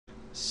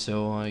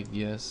So I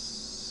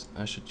guess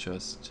I should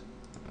just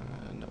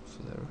no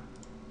flare.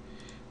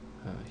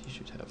 He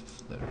should have a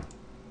flare.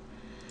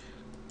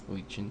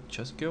 We can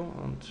just go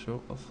and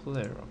throw a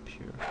flare up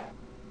here.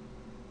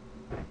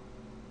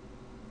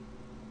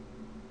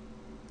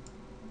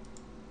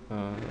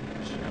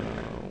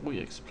 We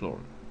explore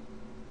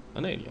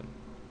an alien.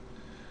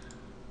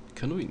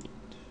 Convenient.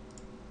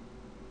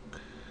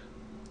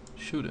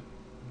 Shoot him.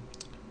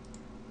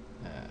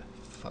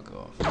 Fuck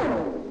off.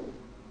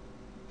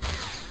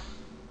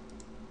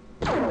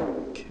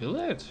 Kill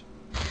it.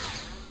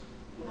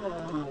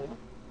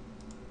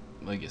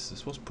 I guess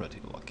this was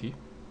pretty lucky.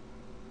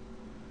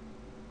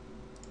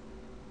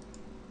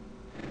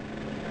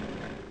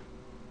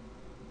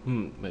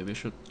 Maybe I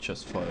should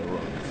just fire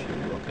around a few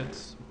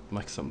rockets,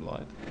 make some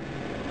light.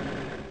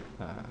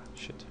 Ah,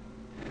 shit.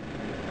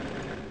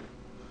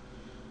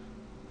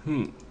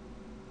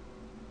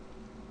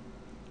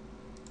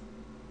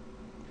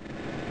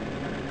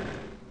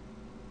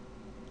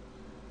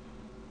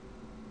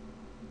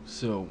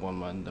 So, one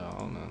man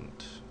down,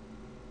 and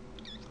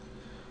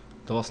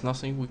there was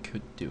nothing we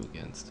could do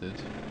against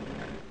it.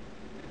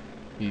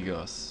 He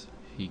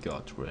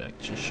got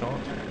reaction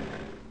shot,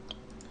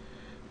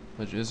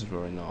 which isn't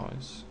very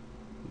nice,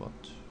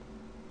 but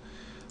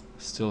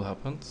still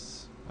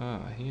happens.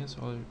 Ah, he has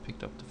already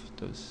picked up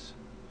this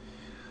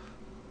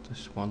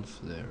one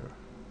flare.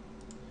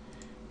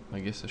 I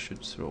guess I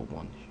should throw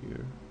one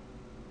here.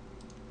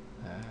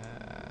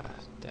 Ah,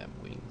 damn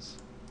wings.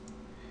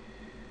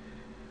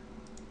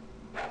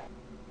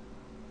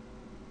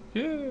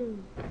 Yeah,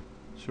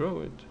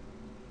 throw it.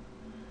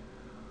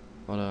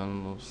 But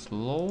then we'll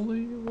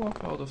slowly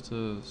walk out of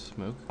the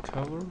smoke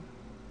cover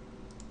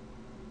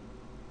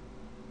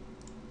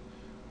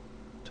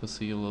to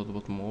see a little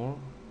bit more.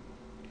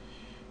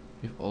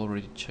 We've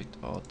already checked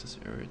out this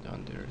area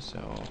down there,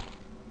 so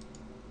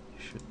you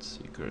should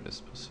see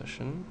greatest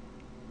possession.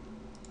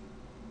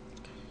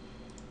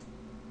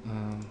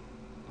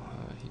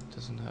 He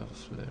doesn't have a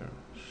flare.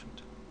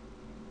 Shit.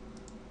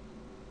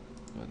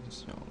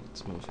 So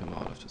let's move him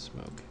out of the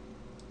smoke.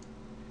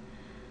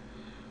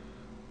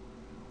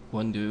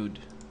 One dude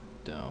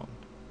down.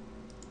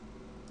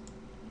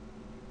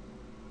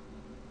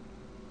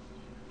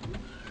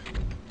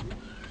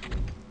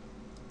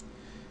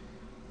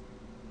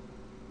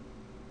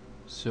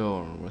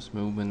 So, where's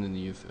movement in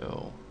the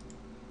UFO?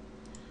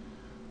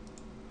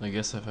 I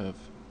guess I have...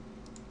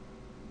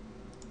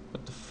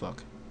 What the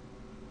fuck?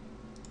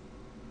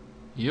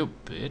 You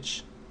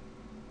bitch.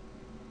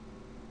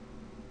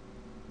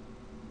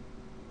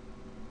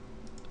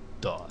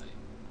 Die.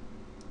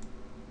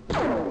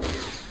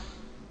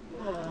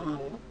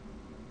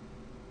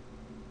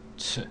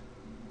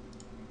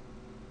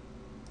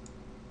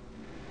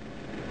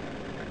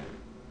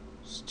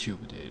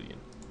 Stupid alien.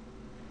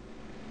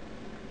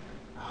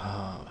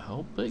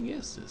 How big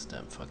is this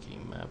damn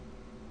fucking map?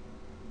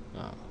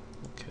 Ah,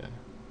 okay.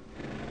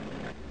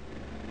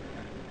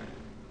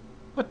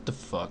 What the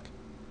fuck?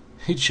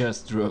 He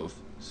just drove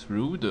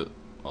through the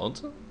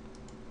altar?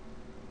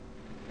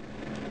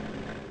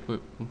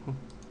 Wait,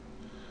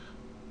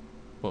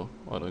 well,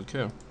 I don't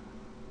care.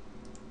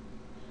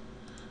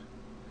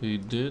 He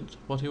did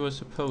what he was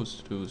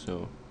supposed to do,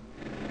 so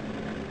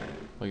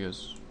I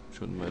guess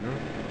shouldn't matter.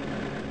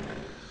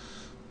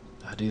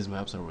 These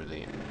maps are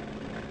really...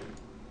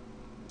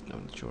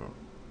 I'm not sure.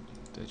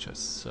 They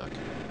just suck.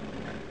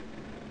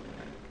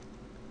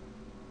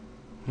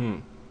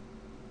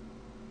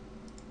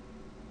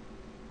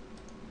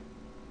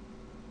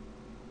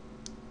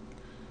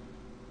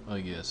 I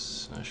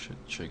guess I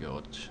should check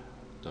out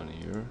down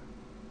here.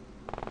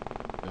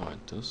 Behind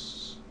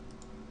this.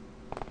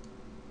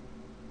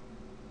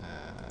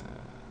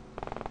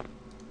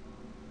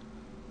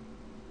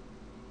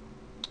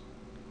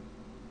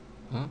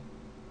 Huh?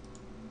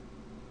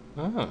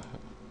 Ah.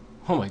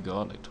 Oh my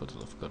god, I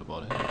totally forgot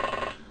about it.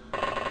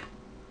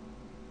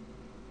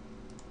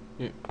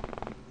 Yeah,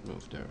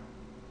 move there.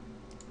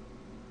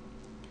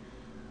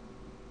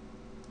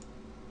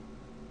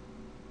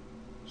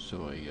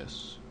 So I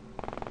guess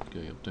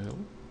going up the hill.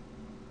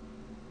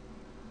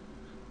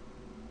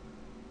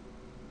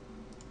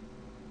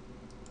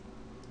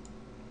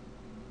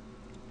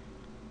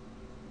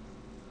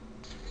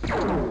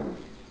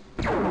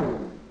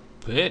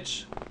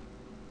 Bitch!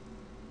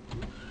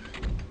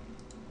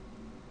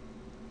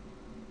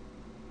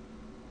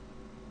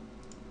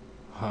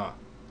 Huh.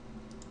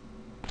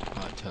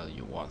 I tell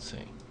you one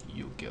thing,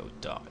 you go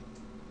die.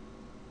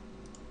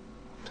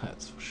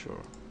 That's for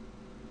sure.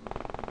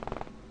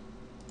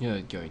 You're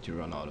not going to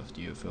run out of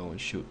the UFO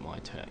and shoot my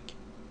tank.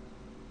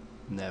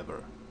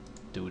 Never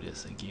do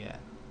this again.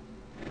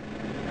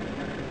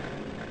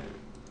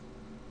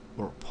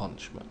 Or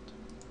punishment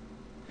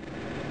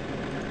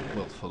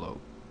will follow.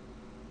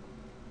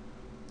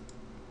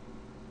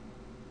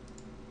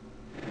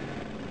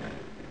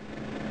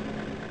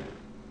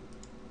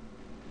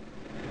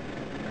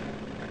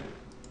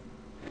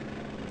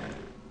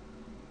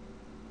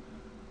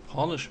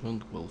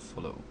 Punishment will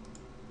follow.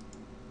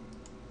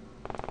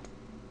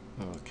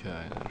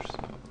 Okay, there's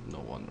no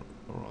one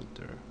around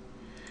there.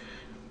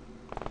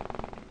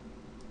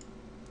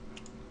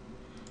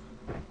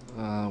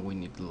 We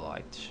need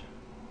light.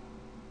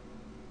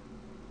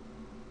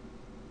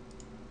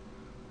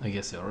 I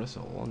guess there is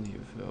one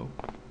UFO.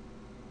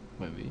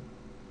 Maybe.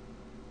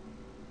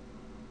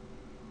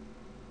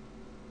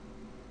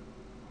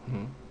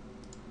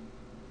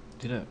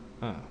 Did I?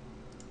 Ah.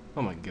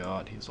 Oh my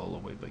god, he's all the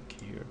way back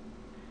here.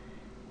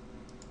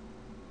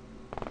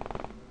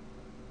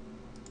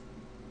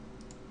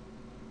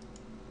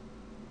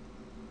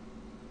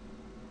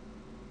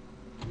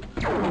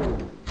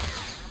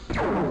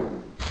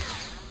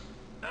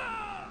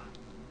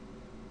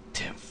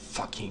 Damn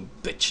fucking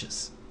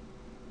bitches.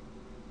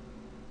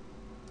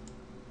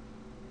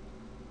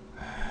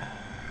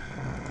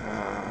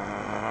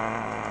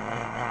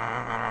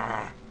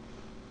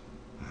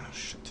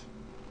 Shit.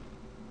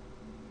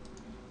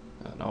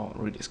 Now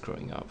I'm really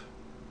screwing up.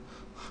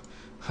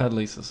 At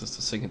least this is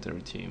the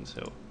secondary team,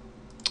 so.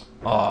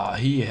 Ah,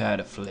 he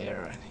had a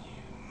flare.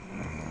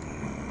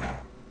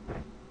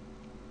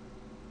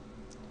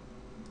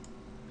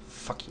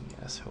 Fucking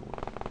asshole.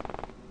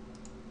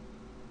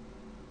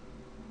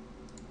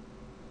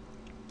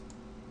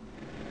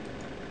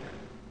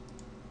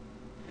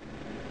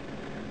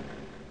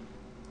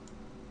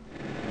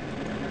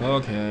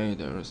 Okay,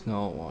 there is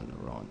no one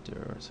around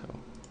there, so.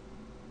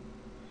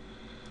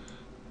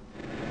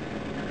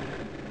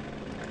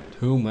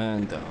 2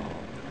 men down.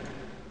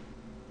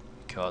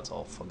 Because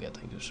all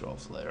forgetting to throw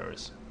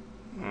flares.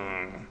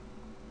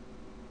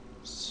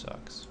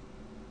 Sucks.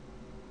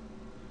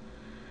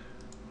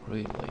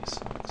 Really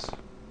sucks.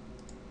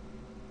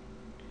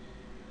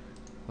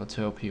 Let's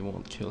hope he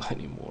won't kill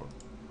anymore.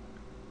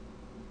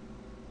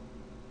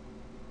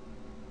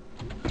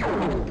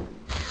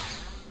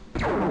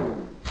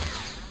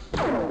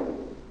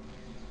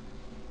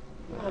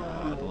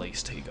 At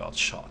least he got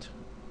shot.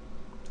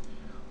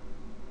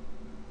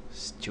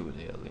 Stupid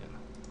alien.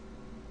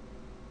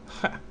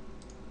 Ha!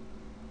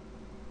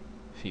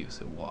 He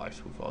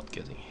survived without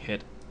getting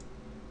hit.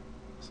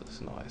 This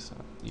is nice.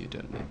 You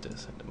don't need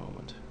this at the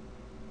moment.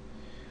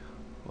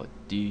 What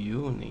do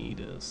you need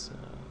is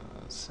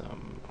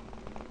some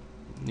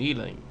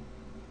kneeling.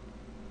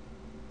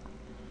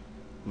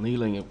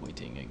 Kneeling and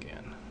waiting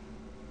again.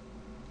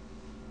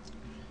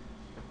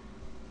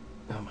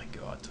 Oh my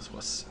god, this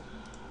was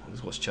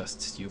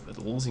just stupid.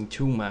 Losing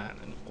 2 men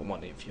in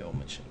one AFO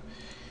mission.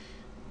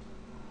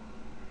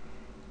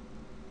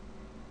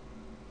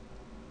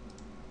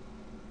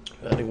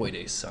 Anyway,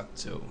 they sucked,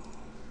 so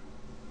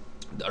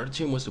the other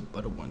team was the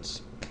better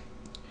ones.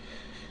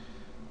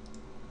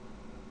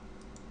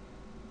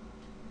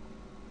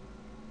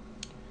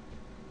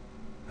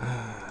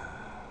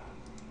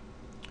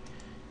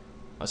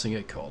 I think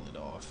I called it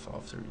off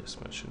after this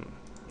mission,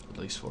 at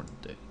least for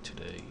the day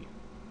today.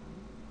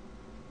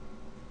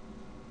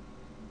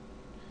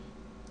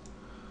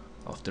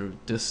 After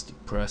this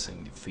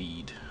depressing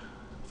defeat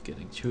of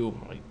getting 2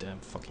 of my damn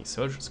fucking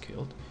soldiers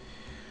killed,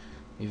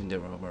 even they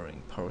were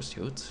wearing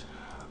parachutes,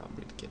 I'm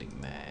really getting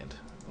mad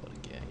about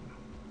the game.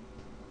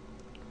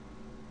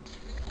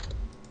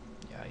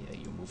 Yeah,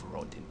 you move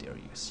around in there,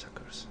 you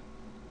suckers.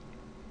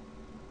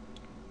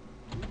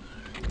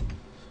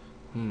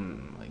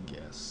 I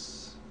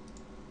guess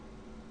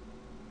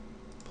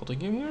putting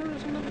him here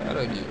isn't a bad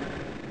idea.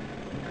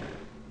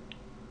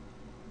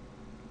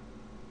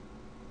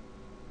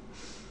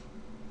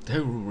 They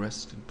will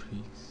rest in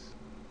peace.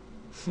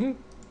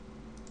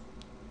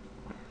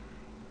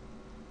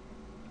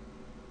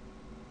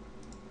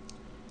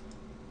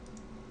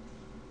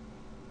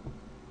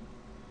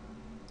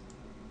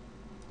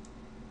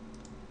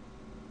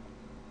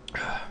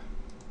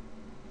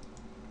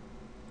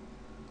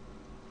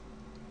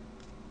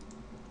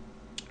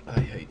 I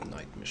hate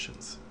night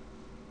missions.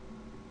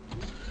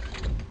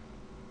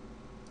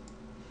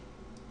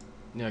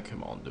 Yeah,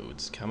 come on,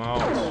 dudes, come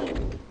out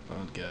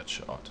and get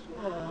shot.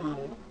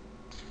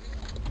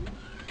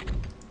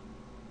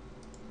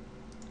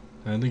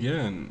 And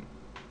again.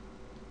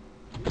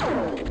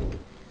 Oh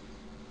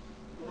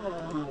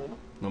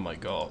my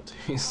god,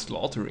 he's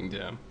slaughtering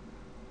them.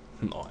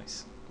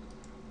 Nice.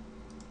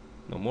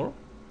 No more?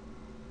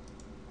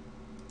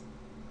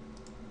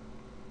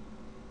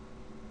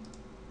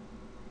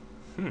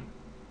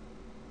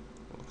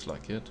 Looks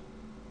like it.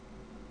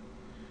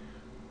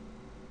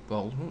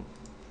 Well,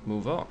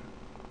 move on.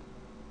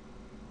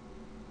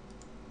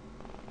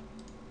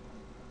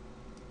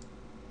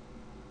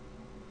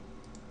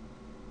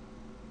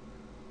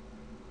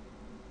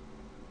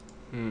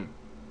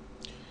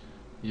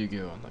 You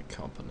go and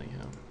accompany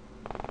him.